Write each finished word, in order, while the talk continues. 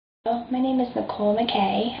Hello, my name is Nicole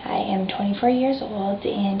McKay. I am 24 years old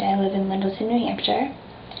and I live in Littleton, New Hampshire.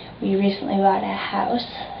 We recently bought a house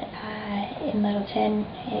in Littleton.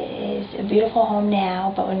 It is a beautiful home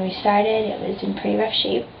now, but when we started it was in pretty rough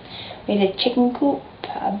shape. We had a chicken coop,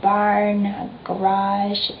 a barn, a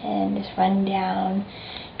garage, and this rundown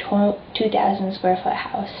 2,000 square foot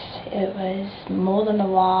house. It was mold on the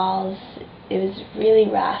walls. It was really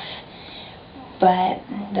rough. But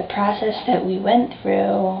the process that we went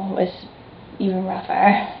through was even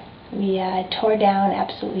rougher. We tore down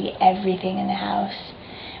absolutely everything in the house.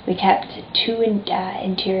 We kept two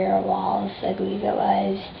interior walls, I believe it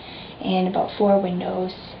was, and about 4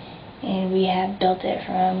 windows. And we have built it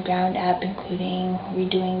from ground up, including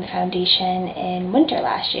redoing the foundation in winter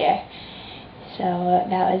last year. So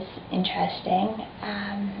that was interesting.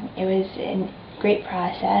 It was a great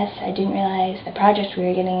process. I didn't realize the project we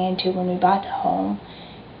were getting into when we bought the home,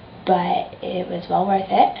 but it was well worth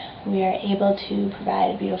it. We are able to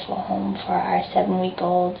provide a beautiful home for our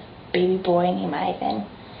 7-week-old baby boy named Ivan.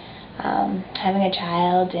 Having a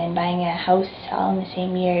child and buying a house all in the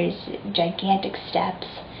same year is gigantic steps,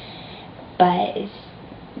 but it's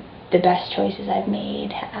the best choices I've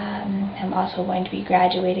made. I'm also going to be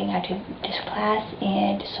graduating after this class,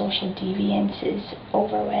 and social deviance is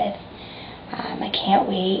over with. I can't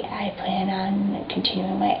wait. I plan on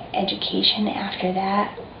continuing my education after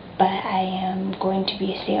that, but I am going to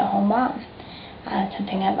be a stay-at-home mom.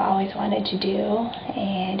 Something I've always wanted to do,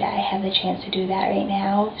 and I have the chance to do that right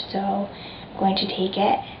now, so I'm going to take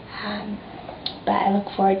it. But I look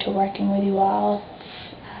forward to working with you all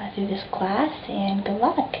through this class, and good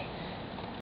luck.